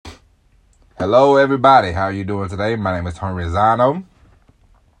Hello, everybody. How are you doing today? My name is Tony Rizzano,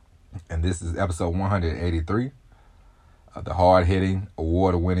 and this is episode 183 of the hard-hitting,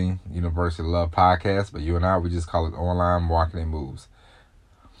 award-winning University Love podcast. But you and I, we just call it Online Marketing Moves.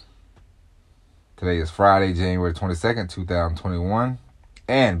 Today is Friday, January 22nd, 2021.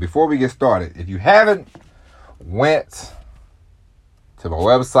 And before we get started, if you haven't went to my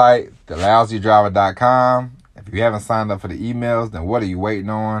website, thelousydriver.com, if you haven't signed up for the emails, then what are you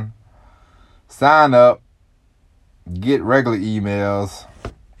waiting on? Sign up, get regular emails.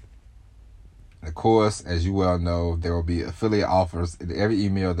 Of course, as you well know, there will be affiliate offers in every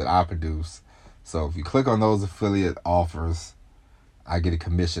email that I produce. So if you click on those affiliate offers, I get a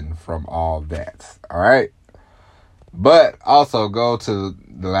commission from all that. All right. But also go to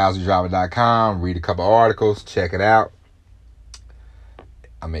thelousydriver.com, read a couple articles, check it out.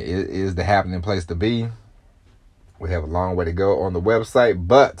 I mean, it is the happening place to be. We have a long way to go on the website,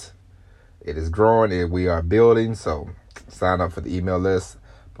 but it is growing and we are building, so sign up for the email list.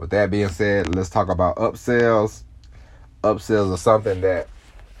 With that being said, let's talk about upsells. Upsells are something that,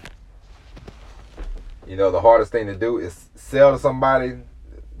 the hardest thing to do is sell to somebody.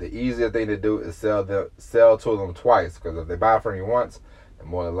 The easier thing to do is sell to them twice, because if they buy from you once, then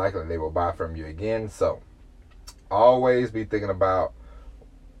more than likely they will buy from you again. So always be thinking about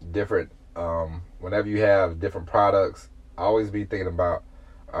different, whenever you have different products, always be thinking about,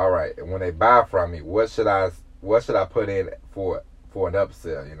 all right, and when they buy from me, what should I put in for an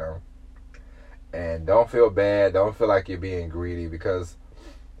upsell, And don't feel bad. Don't feel like you're being greedy, because,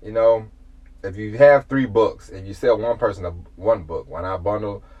 if you have 3 books and you sell one person one book, why not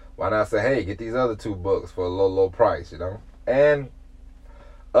bundle? Why not say, hey, get these other 2 books for a low price, And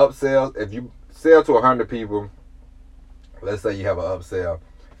upsells, if you sell to 100 people, let's say you have an upsell,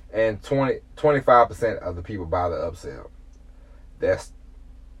 and 25% of the people buy the upsell. That's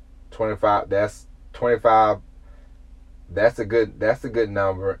 25. That's 25. That's a good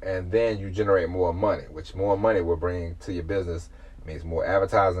number, and then you generate more money, which more money will bring to your business. It means more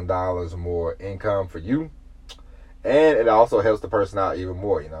advertising dollars, more income for you, and it also helps the person out even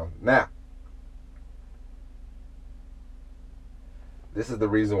more. Now, this is the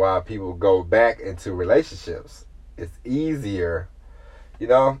reason why people go back into relationships. It's easier,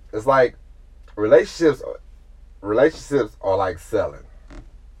 It's like relationships are like selling.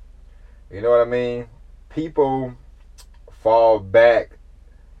 You know what I mean? People fall back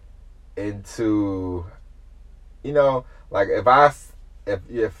into, like if I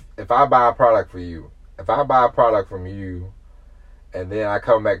buy a product for you, if I buy a product from you, and then I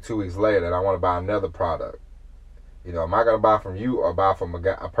come back 2 weeks later and I want to buy another product, am I gonna buy from you or buy from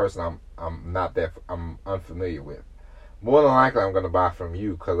a person I'm unfamiliar with? More than likely, I'm gonna buy from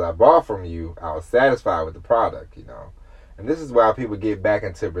you, because I bought from you. I was satisfied with the product, And this is why people get back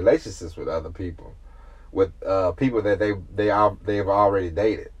into relationships with other people, with people that they've already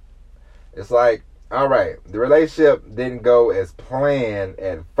dated. It's like, all right, the relationship didn't go as planned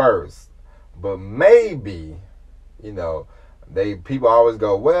at first, but maybe, people always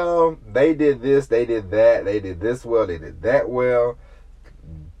go, well, they did this, they did that, they did this well, they did that well.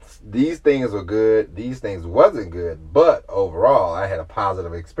 These things were good, these things wasn't good, but overall, I had a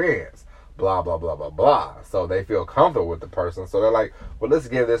positive experience. Blah, blah, blah, blah, blah. So they feel comfortable with the person. So they're like, well, let's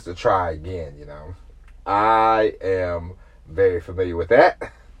give this a try again, I am very familiar with that.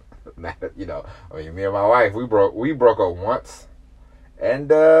 Me and my wife, we broke up once. And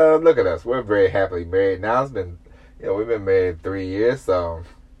look at us. We're very happily married now. It's been, we've been married 3 years. So,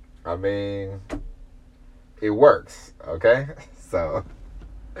 it works. Okay? So,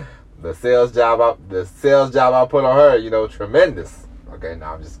 the sales job I put on her, tremendous. Okay, no,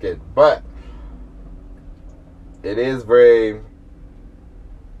 I'm just kidding. But it is very,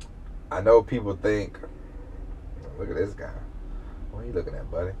 I know people think, look at this guy. What are you looking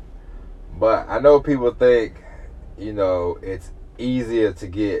at, buddy? But I know people think, it's easier to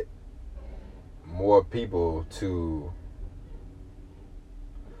get more people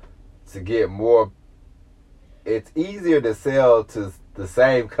it's easier to sell to the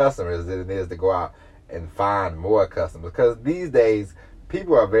same customers than it is to go out and find more customers, because these days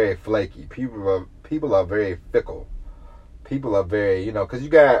people are very flaky. People are very fickle. People are very, because you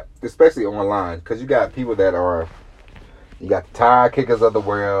got, especially online, because you got people that are, you got the tire kickers of the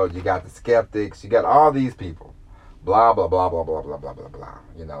world, you got the skeptics, you got all these people, blah blah blah blah blah blah blah blah blah.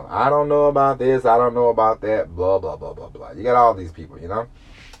 I don't know about this, I don't know about that, blah blah blah blah blah. You got all these people,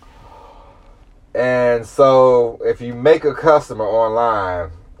 And so if you make a customer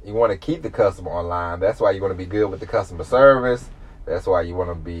online, you want to keep the customer online. That's why you want to be good with the customer service. That's why you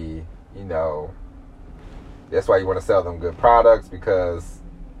want to be, that's why you want to sell them good products, because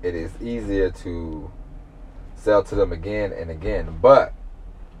it is easier to sell to them again and again. But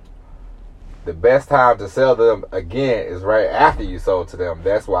the best time to sell to them again is right after you sold to them.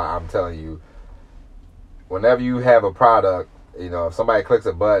 That's why I'm telling you, whenever you have a product, if somebody clicks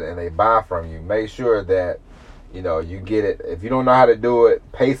a button and they buy from you, make sure that, you get it. If you don't know how to do it,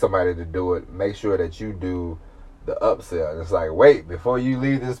 pay somebody to do it. Make sure that you do the upsell. And it's like, wait, before you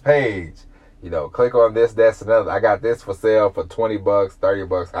leave this page, click on this, that's another. I got this for sale for $20,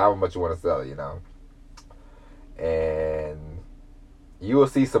 $30, however much you want to sell it, And you will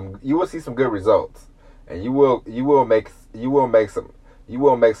see some good results. And you will make some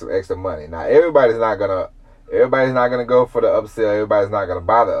extra money. Now everybody's not gonna go for the upsell. Everybody's not gonna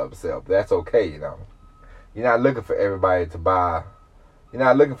buy the upsell. That's okay, You're not looking for everybody to buy. You're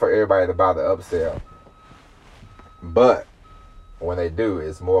not looking for everybody to buy the upsell. But when they do,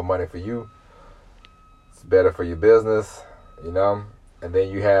 it's more money for you. It's better for your business, And then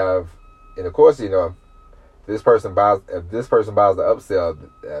you have, and of course, if this person buys the upsell,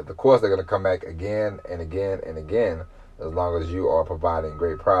 of course they're going to come back again and again and again, as long as you are providing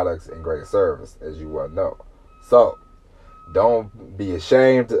great products and great service, as you well know. So don't be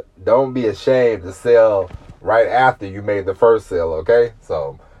ashamed to sell right after you made the first sale, okay?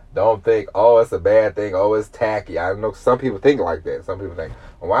 So don't think, oh, it's a bad thing, oh, it's tacky. I know some people think like that. Some people think,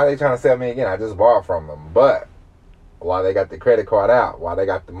 well, why are they trying to sell me again? I just bought from them. But while they got the credit card out, while they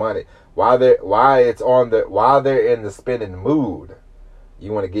got the money, while they're in the spending mood,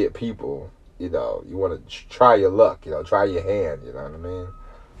 you want to get people, you want to try your luck, try your hand, you know what I mean?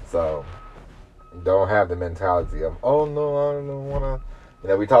 So don't have the mentality of, oh no, I don't want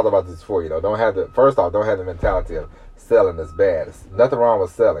to, we talked about this before, don't have the mentality of selling is bad. There's nothing wrong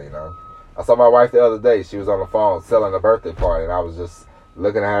with selling, I saw my wife the other day. She was on the phone selling a birthday party, and I was just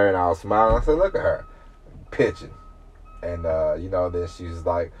looking at her and I was smiling. I said, look at her, pitching. And, then she was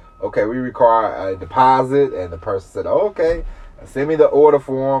like, okay, we require a deposit. And the person said, oh, okay, send me the order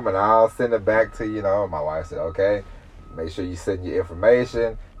form and I'll send it back to you. My wife said, okay, make sure you send your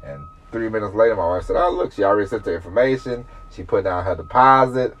information. And 3 minutes later, my wife said, oh, look, she already sent the information. She put down her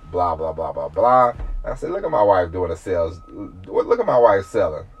deposit, blah, blah, blah, blah, blah. And I said, look at my wife doing the sales. Look at my wife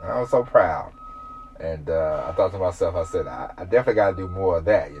selling. And I was so proud. And I thought to myself, I said, I definitely got to do more of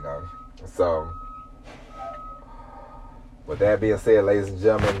that, So with that being said, ladies and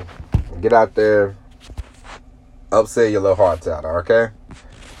gentlemen, get out there, upsell your little hearts out, okay?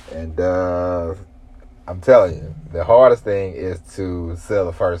 And I'm telling you, the hardest thing is to sell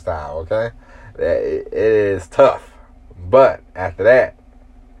the first time, okay? It is tough. But after that,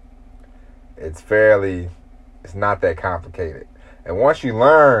 it's not that complicated. And once you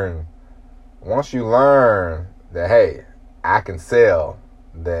learn that, hey, I can sell,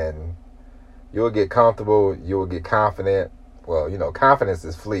 then you'll get comfortable, you'll get confident. Well, confidence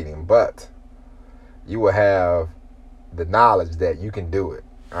is fleeting, but you will have the knowledge that you can do it.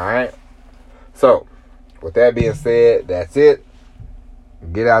 All right? So, with that being said, that's it.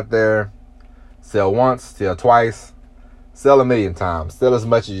 Get out there, sell once, sell twice, sell 1,000,000 times, sell as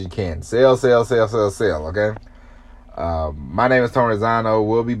much as you can. Sell, okay? My name is Tony Zano.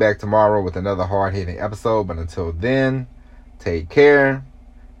 We'll be back tomorrow with another hard-hitting episode, but until then, take care.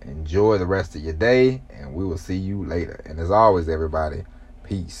 Enjoy the rest of your day, and we will see you later. And as always, everybody,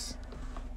 peace.